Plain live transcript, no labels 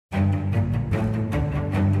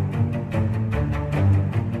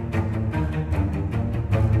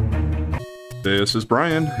This is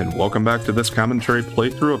Brian, and welcome back to this commentary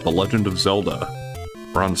playthrough of The Legend of Zelda.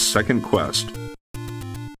 We're on second quest.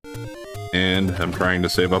 And I'm trying to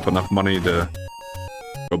save up enough money to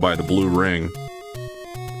go buy the blue ring.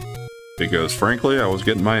 Because, frankly, I was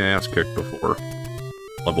getting my ass kicked before.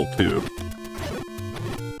 Level 2.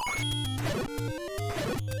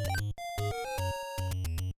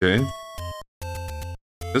 Okay.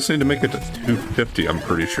 Just need to make it to 250, I'm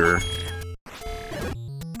pretty sure.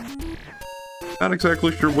 Not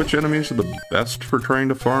exactly sure which enemies are the best for trying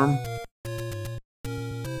to farm.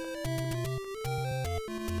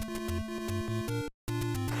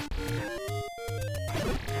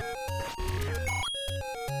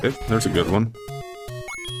 Okay, there's a good one.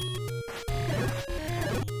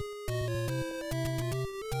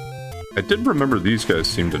 I did remember these guys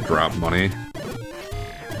seem to drop money.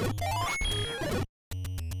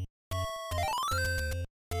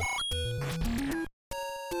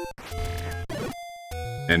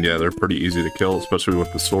 And yeah, they're pretty easy to kill, especially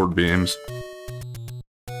with the sword beams.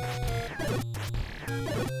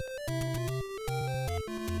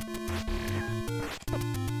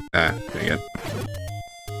 Ah, dang it.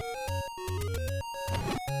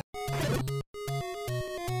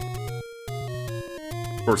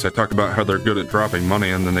 Of course, I talk about how they're good at dropping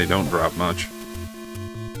money, and then they don't drop much.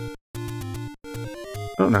 I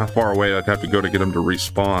don't know how far away I'd have to go to get them to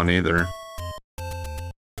respawn, either.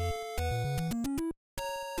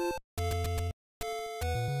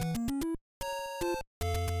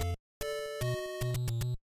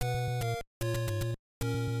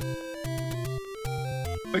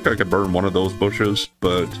 I think I could burn one of those bushes,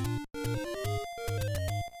 but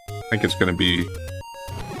I think it's going to be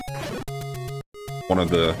one of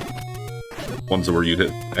the ones where you'd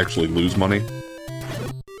actually lose money.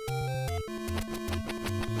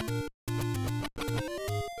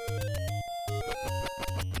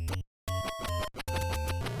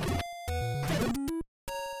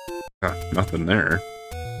 Ah, nothing there.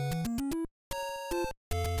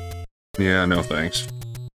 Yeah, no thanks.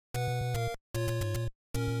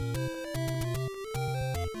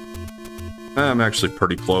 I'm actually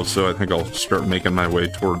pretty close, so I think I'll start making my way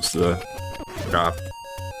towards the shop.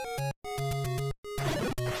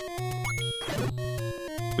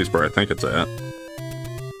 At least where I think it's at.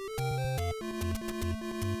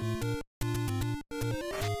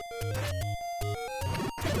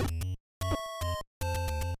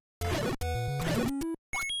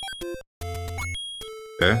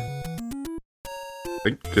 Okay. I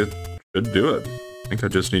think it should do it. I think I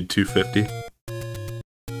just need 250.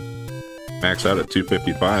 Max out at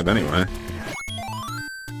 255 anyway.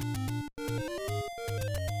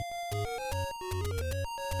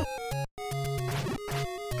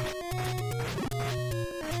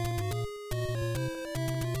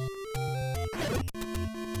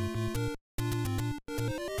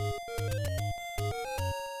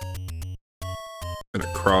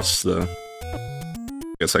 Gonna cross the...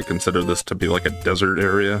 I guess I consider this to be like a desert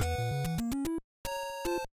area.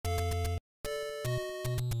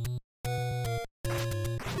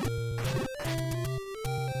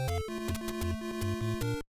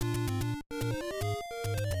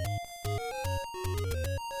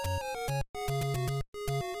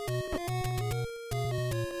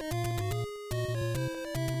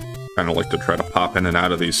 Kind of like to try to pop in and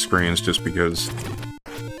out of these screens just because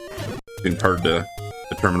it's hard to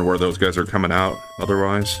determine where those guys are coming out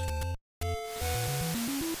otherwise.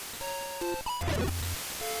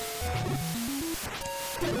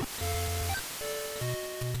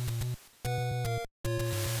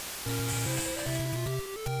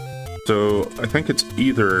 So I think it's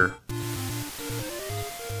either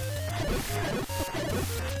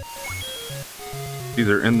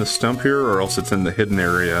in the stump here, or else it's in the hidden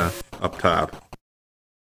area up top.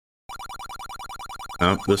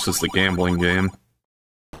 Nope, this is the gambling game.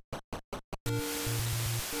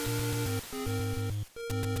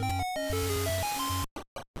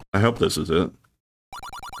 I hope this is it.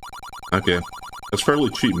 Okay. It's fairly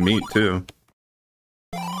cheap meat, too.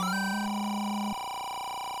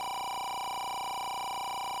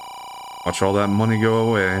 Watch all that money go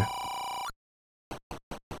away.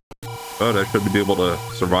 But I should be able to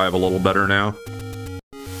survive a little better now.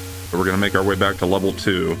 So we're gonna make our way back to level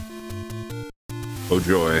 2. Oh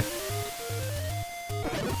joy.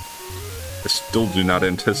 I still do not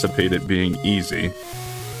anticipate it being easy.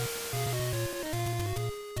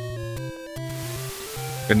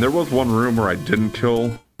 And there was one room where I didn't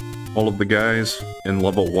kill all of the guys in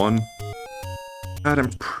level 1. And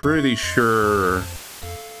I'm pretty sure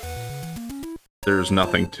there's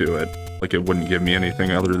nothing to it. Like, it wouldn't give me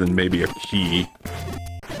anything other than maybe a key.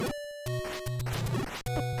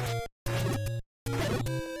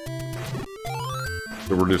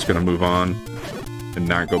 So we're just gonna move on and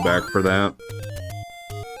not go back for that.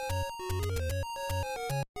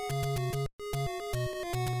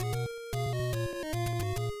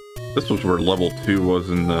 This was where level 2 was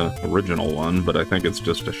in the original one, but I think it's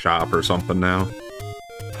just a shop or something now.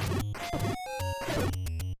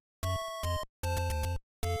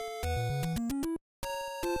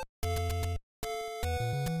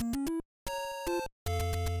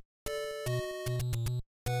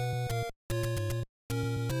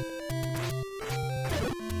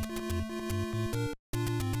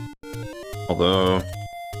 Although...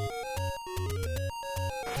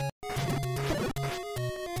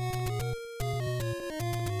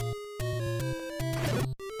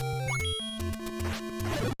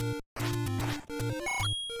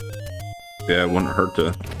 yeah, it wouldn't hurt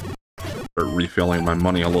to start refilling my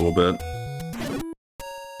money a little bit.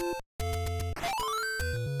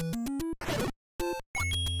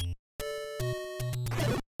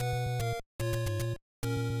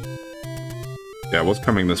 Yeah, I was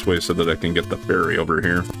coming this way so that I can get the ferry over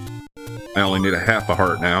here. I only need a half a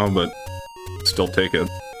heart now, but still take it.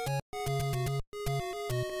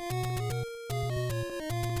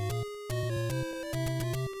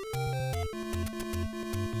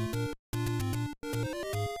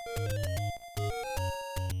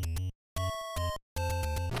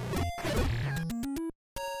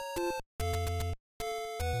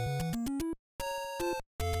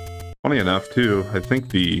 Funny enough, too, I think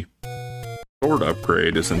the sword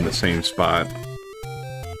upgrade is in the same spot,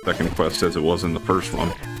 second quest, as it was in the first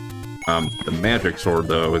one. The magic sword,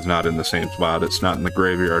 though, is not in the same spot. It's not in the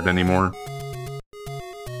graveyard anymore.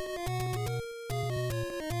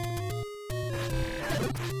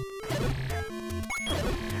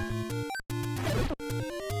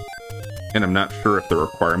 And I'm not sure if the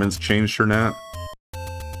requirements changed or not.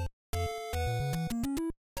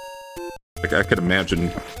 Like, I could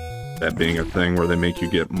imagine that being a thing where they make you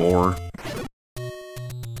get more.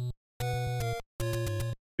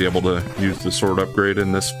 Be able to use the sword upgrade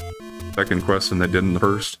in this second quest than they did in the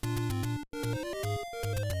first.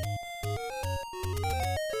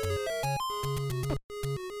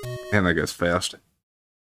 And that gets fast.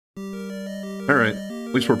 Alright,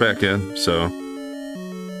 at least we're back in, so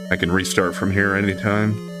I can restart from here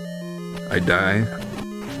anytime I die.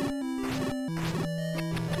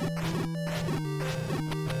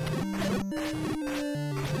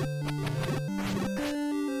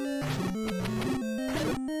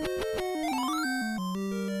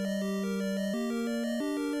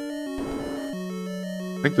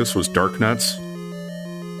 I think this was Dark Nuts.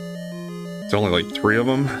 It's only like 3 of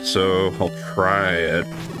them, so I'll try it.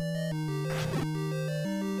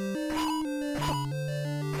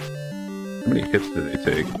 How many hits did they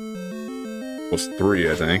take? It was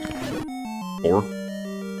 3, I think. 4?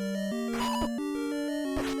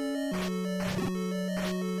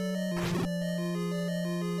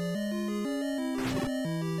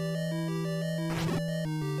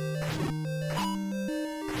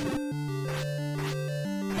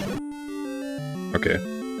 Okay.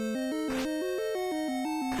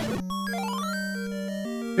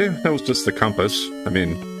 Yeah, that was just the compass. I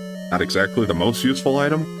mean, not exactly the most useful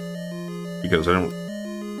item, because I don't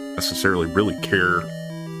necessarily really care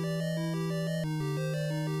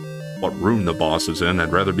what room the boss is in.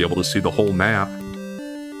 I'd rather be able to see the whole map.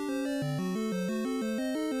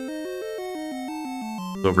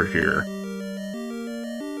 It's over here.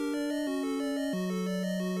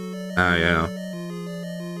 Ah, yeah.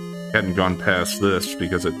 Hadn't gone past this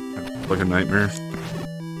because it looked like a nightmare.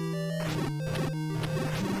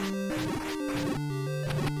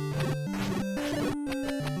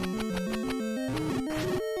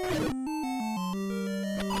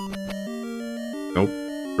 Nope,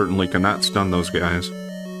 certainly cannot stun those guys.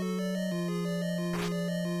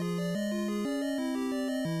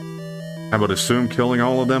 I would assume killing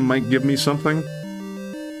all of them might give me something.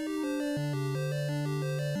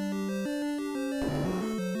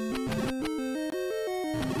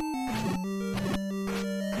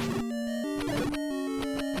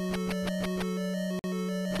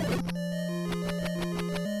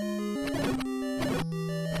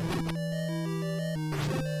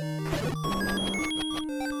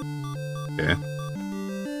 Okay.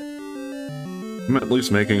 I'm at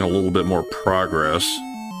least making a little bit more progress.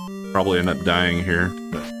 Probably end up dying here,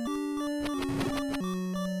 but...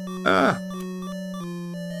 Ah!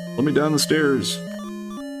 Let me down the stairs.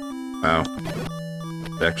 Wow.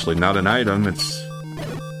 It's actually not an item, it's...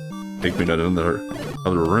 take me to another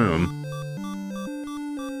room.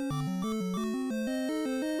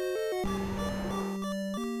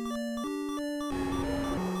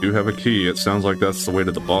 Do have a key. It sounds like that's the way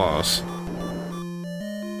to the boss.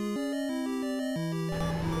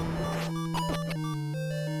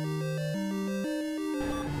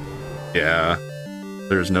 Yeah,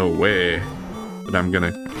 there's no way that I'm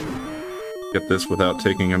gonna get this without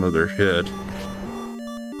taking another hit.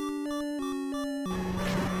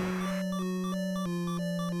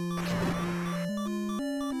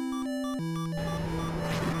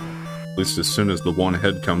 At least as soon as the one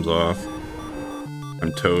head comes off,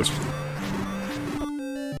 I'm toast.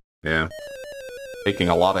 Yeah. Taking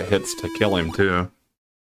a lot of hits to kill him, too.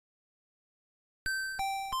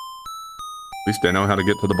 At least I know how to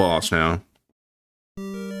get to the boss now.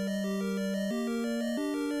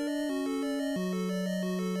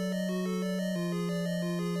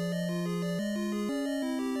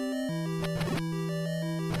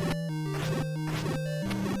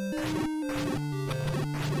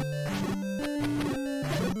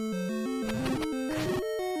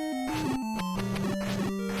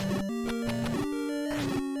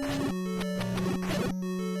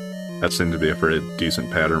 That seemed to be a pretty decent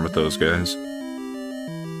pattern with those guys.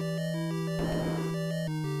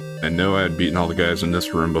 I know I had beaten all the guys in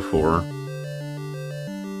this room before.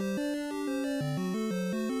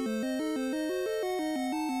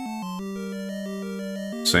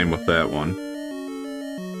 Same with that one.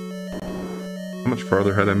 How much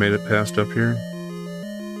farther had I made it past up here?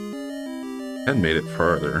 I had made it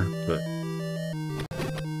farther, but...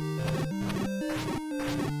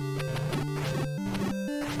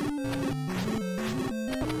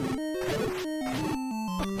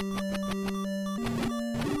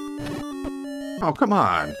 Oh, come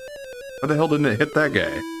on! Why the hell didn't it hit that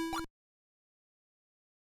guy?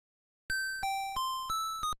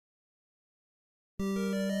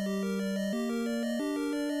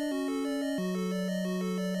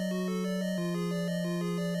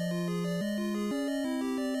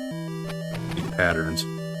 Patterns.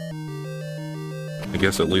 I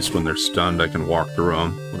guess at least when they're stunned I can walk through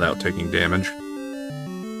them without taking damage.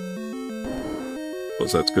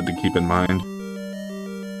 Suppose that's good to keep in mind.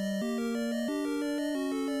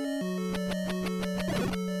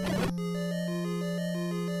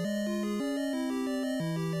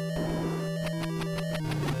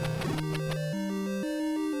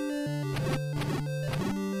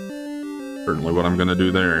 Certainly what I'm gonna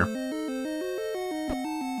do there.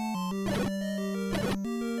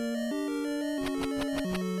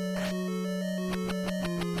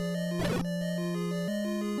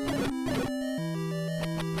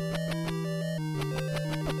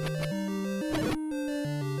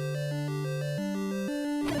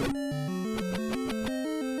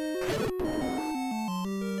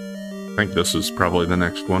 I think this is probably the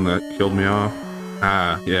next one that killed me off.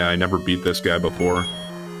 Ah, yeah, I never beat this guy before.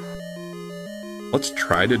 Let's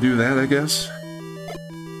try to do that, I guess.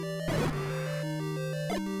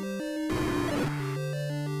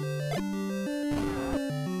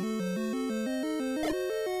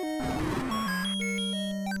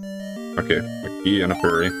 Okay, a key and a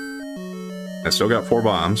fairy. I still got 4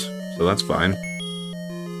 bombs, so that's fine.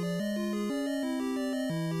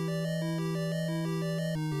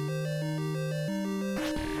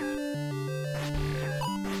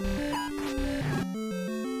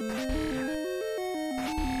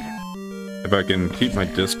 If I can keep my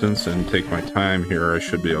distance and take my time here, I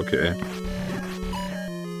should be okay.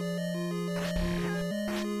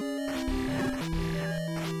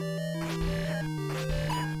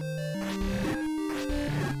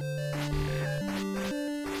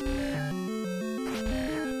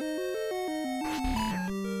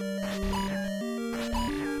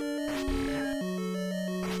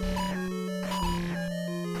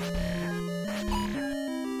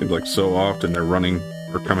 Seems like so often they're running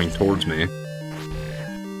or coming towards me.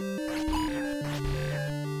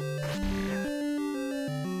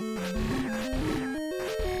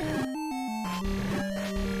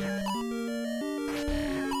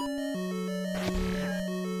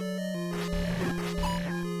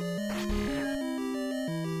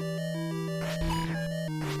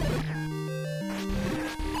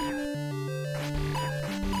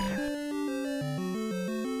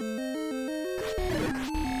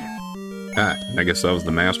 Ah, I guess that was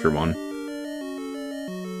the master one.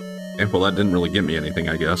 Okay, well that didn't really get me anything,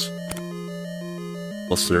 I guess.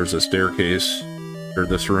 Plus there's a staircase for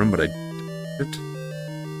this room, but I...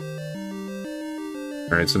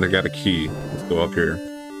 Alright, so I got a key. Let's go up here.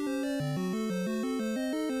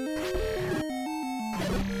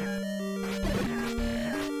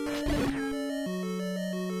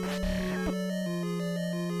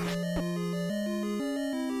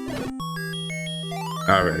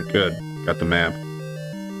 Alright, good. Got the map.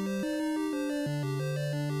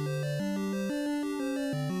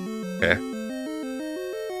 Okay.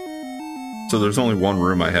 So there's only one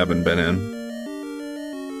room I haven't been in.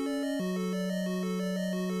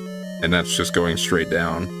 And that's just going straight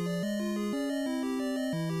down.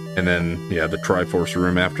 And then, yeah, the Triforce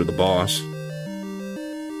room after the boss.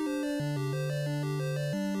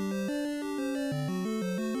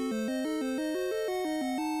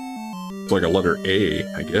 It's like a letter A,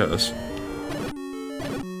 I guess.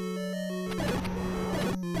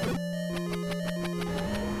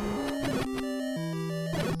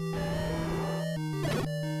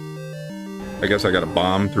 I guess I got a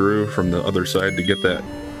bomb through from the other side to get that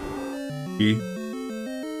key.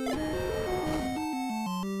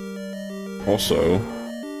 Also,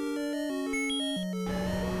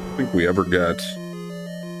 I think we ever got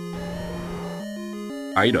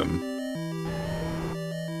item.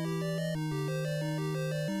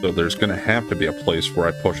 So there's gonna have to be a place where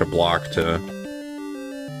I push a block to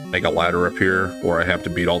make a ladder appear, or I have to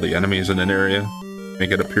beat all the enemies in an area,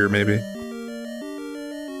 make it appear maybe.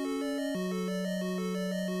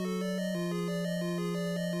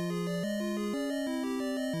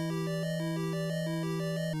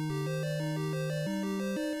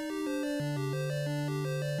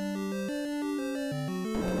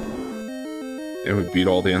 And we beat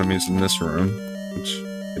all the enemies in this room, which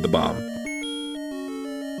hit the bomb.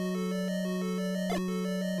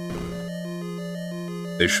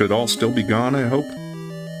 They should all still be gone, I hope.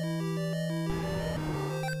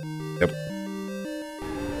 Yep.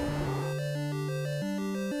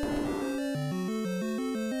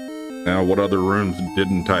 Now, what other rooms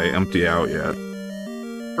didn't I empty out yet?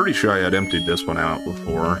 Pretty sure I had emptied this one out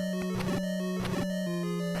before.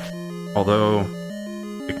 Although,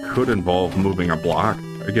 it could involve moving a block,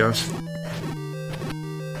 I guess.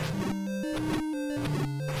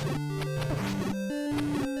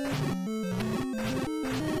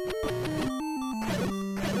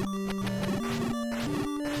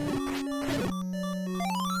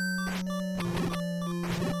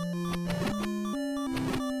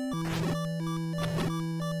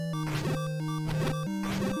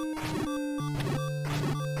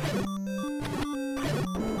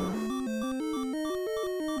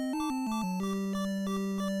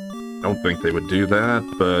 I don't think they would do that,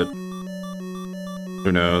 but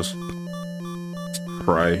who knows? Let's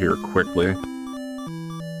try here quickly.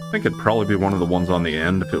 I think it'd probably be one of the ones on the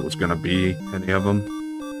end if it was going to be any of them.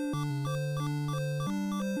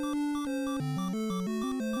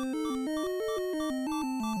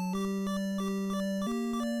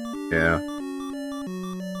 Yeah.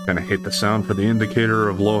 Kind of hate the sound for the indicator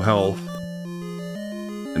of low health.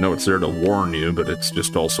 I know it's there to warn you, but it's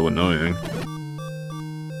just also annoying.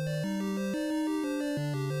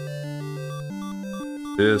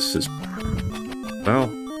 This is, well,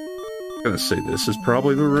 I'm gonna say this is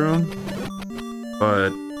probably the room,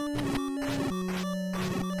 but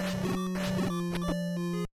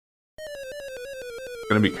it's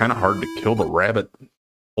gonna be kind of hard to kill the rabbit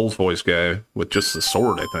old voice guy with just the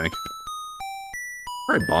sword, I think.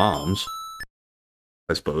 Probably bombs,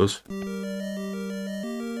 I suppose.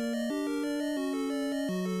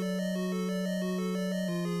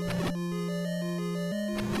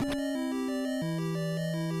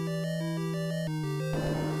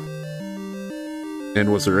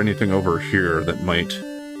 And was there anything over here that might...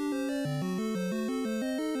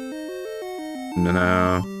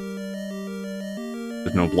 No.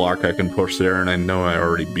 There's no block I can push there, and I know I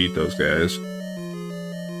already beat those guys.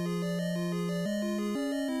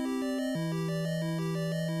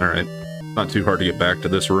 Alright. Not too hard to get back to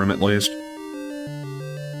this room, at least.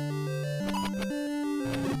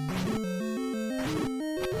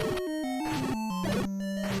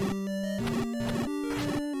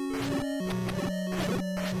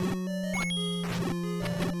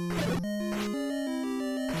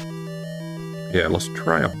 Yeah, let's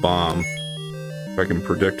try a bomb. If I can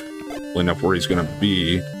predict enough where he's gonna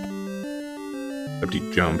be. Except he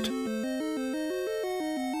jumped.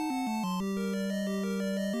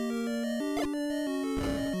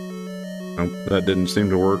 Nope, that didn't seem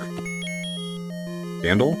to work.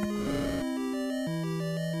 Candle?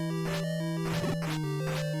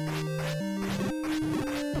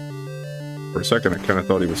 For a second, I kind of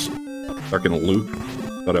thought he was stuck in a loop.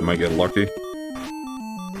 Thought I might get lucky.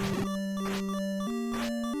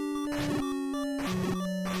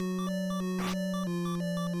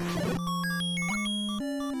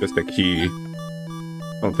 Just a key.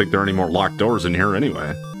 I don't think there are any more locked doors in here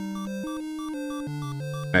anyway.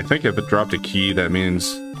 I think if it dropped a key, that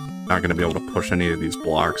means I'm not going to be able to push any of these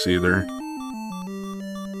blocks either.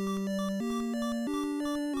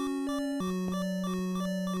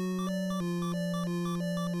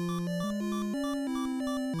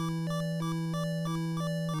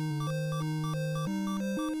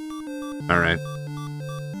 Alright.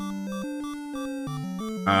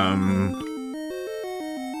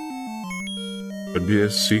 Could be a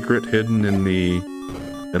secret hidden in the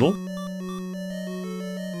middle?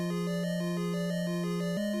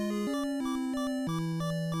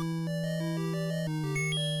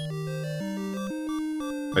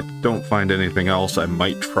 If I don't find anything else, I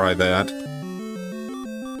might try that.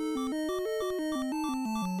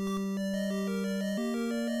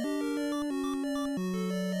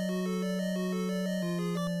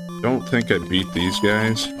 Don't think I beat these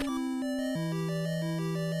guys.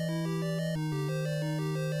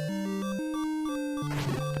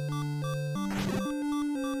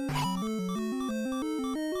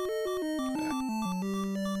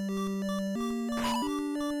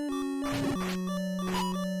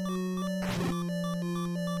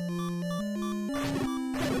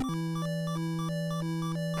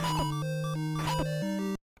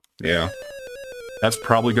 Yeah. That's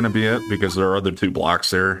probably going to be it, because there are other two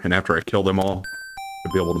blocks there, and after I kill them all,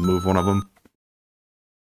 I'll be able to move one of them.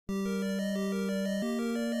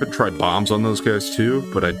 Could try bombs on those guys too,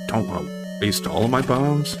 but I don't want to waste all of my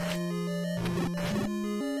bombs.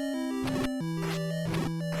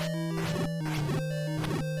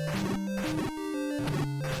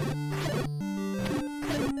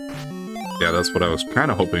 Yeah, that's what I was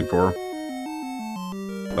kind of hoping for.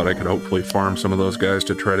 Thought I could hopefully farm some of those guys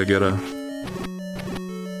to try to get a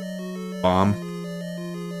bomb.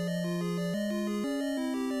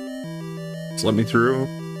 Just let me through.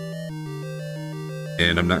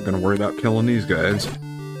 And I'm not going to worry about killing these guys.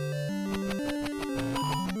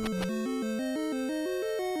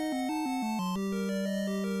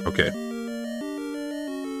 Okay.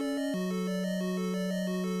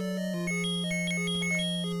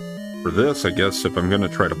 For this, I guess if I'm going to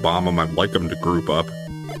try to bomb them, I'd like them to group up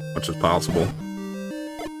as much as possible.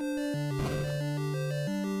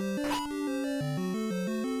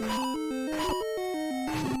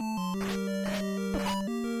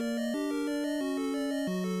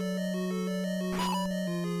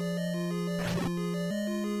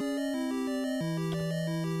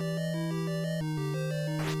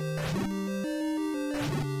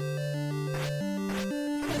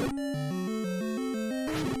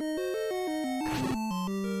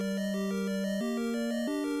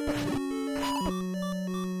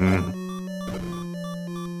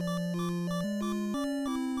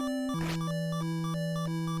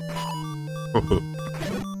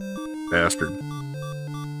 Bastard.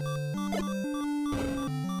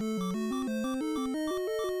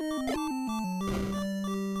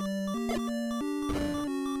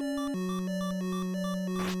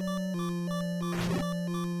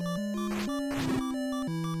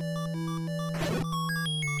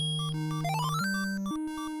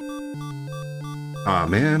 Aw,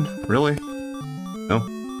 man, really? No.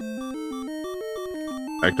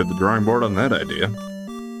 Back to the drawing board on that idea.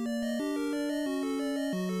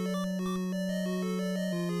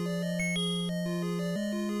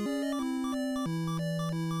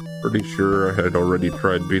 Pretty sure I had already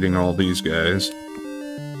tried beating all these guys.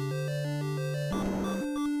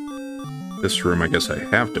 This room, I guess I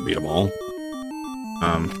have to beat them all.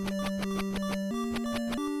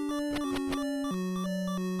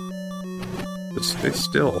 But stay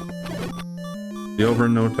still. Be over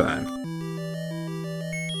in no time.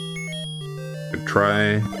 Could try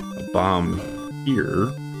a bomb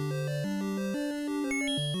here.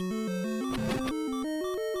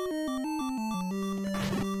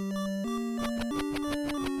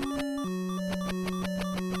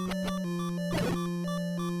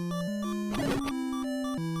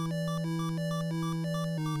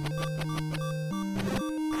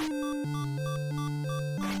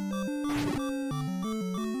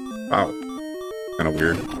 Wow. Kind of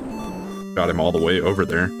weird. Got him all the way over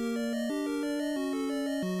there.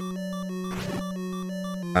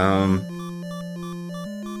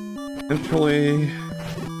 Eventually,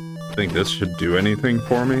 I think this should do anything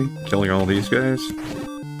for me, killing all these guys.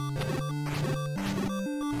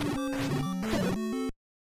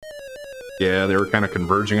 Yeah, they were kind of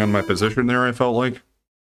converging on my position there, I felt like.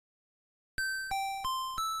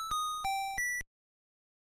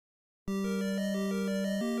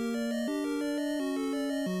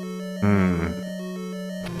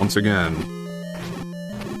 Once again.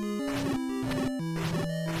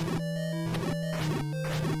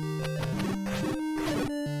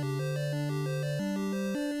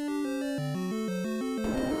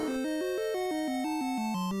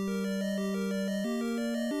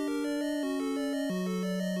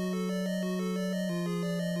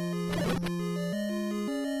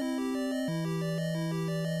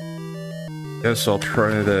 Guess I'll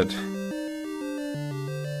try that.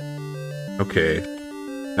 Okay.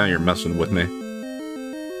 Now you're messing with me.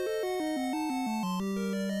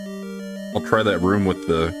 I'll try that room with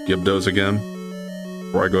the Gibdos again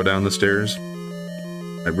before I go down the stairs.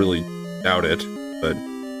 I really doubt it, but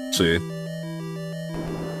see.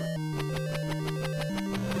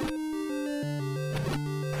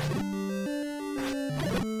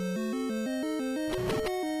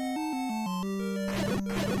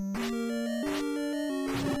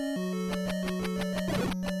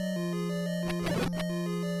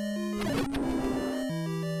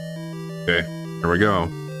 Okay, here we go.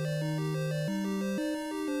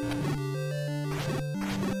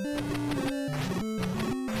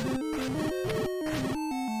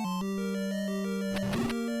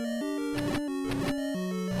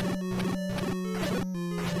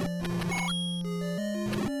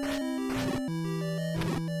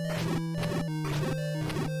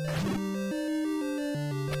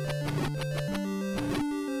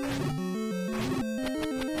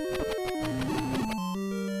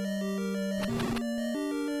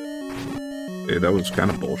 Okay, that was kind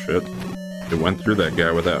of bullshit. It went through that guy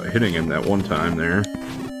without hitting him that one time there.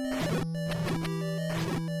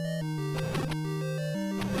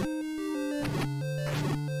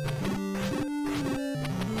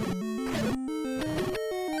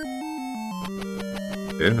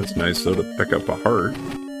 Okay, that's nice though to pick up a heart.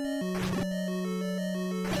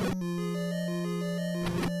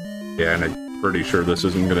 Yeah, and I'm pretty sure this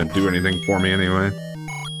isn't going to do anything for me anyway.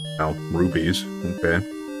 Oh, rupees. Okay.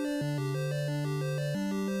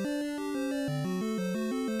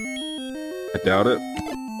 I doubt it,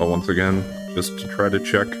 but once again, just to try to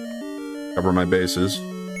check, cover my bases.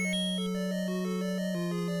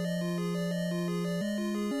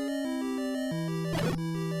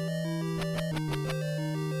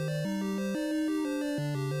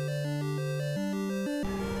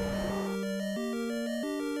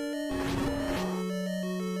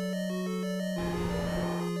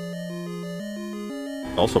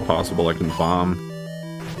 It's also possible I can bomb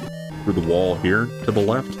through the wall here to the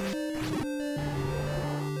left.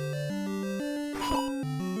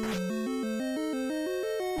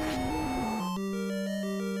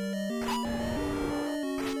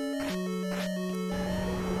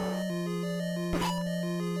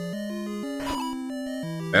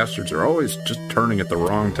 Bastards are always just turning at the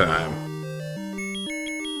wrong time.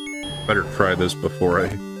 Better try this before I...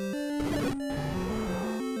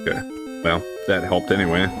 Okay, well, that helped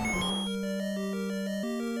anyway.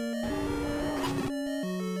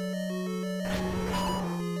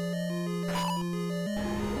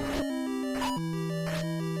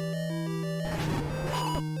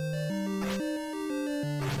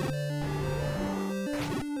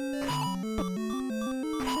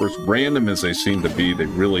 As random as they seem to be, they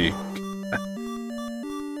really...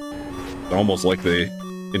 It's almost like they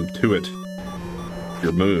intuit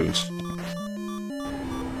your moves.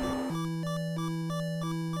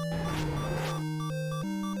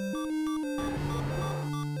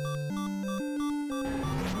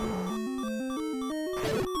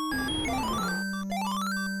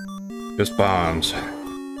 Just bombs.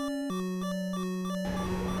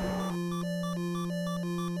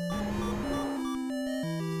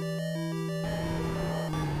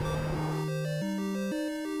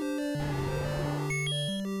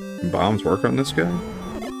 Bombs work on this guy?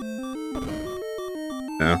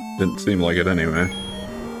 No, didn't seem like it anyway.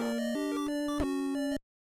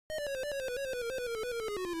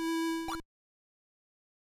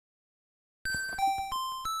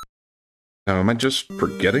 Now, am I just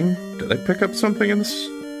forgetting? Did I pick up something in this?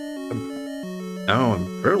 No,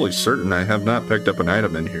 I'm fairly certain I have not picked up an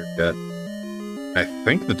item in here yet. I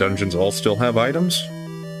think the dungeons all still have items?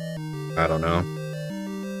 I don't know.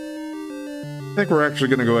 I think we're actually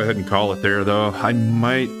going to go ahead and call it there, though. I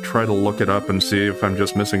might try to look it up and see if I'm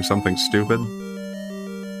just missing something stupid.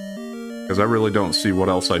 Because I really don't see what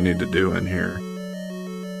else I need to do in here.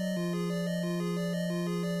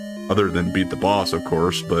 Other than beat the boss, of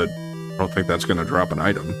course, but I don't think that's going to drop an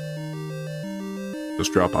item.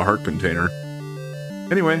 Just drop a heart container.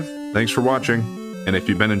 Anyway, thanks for watching. And if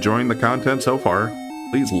you've been enjoying the content so far,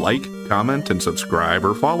 please like, comment, and subscribe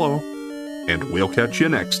or follow. And we'll catch you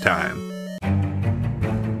next time.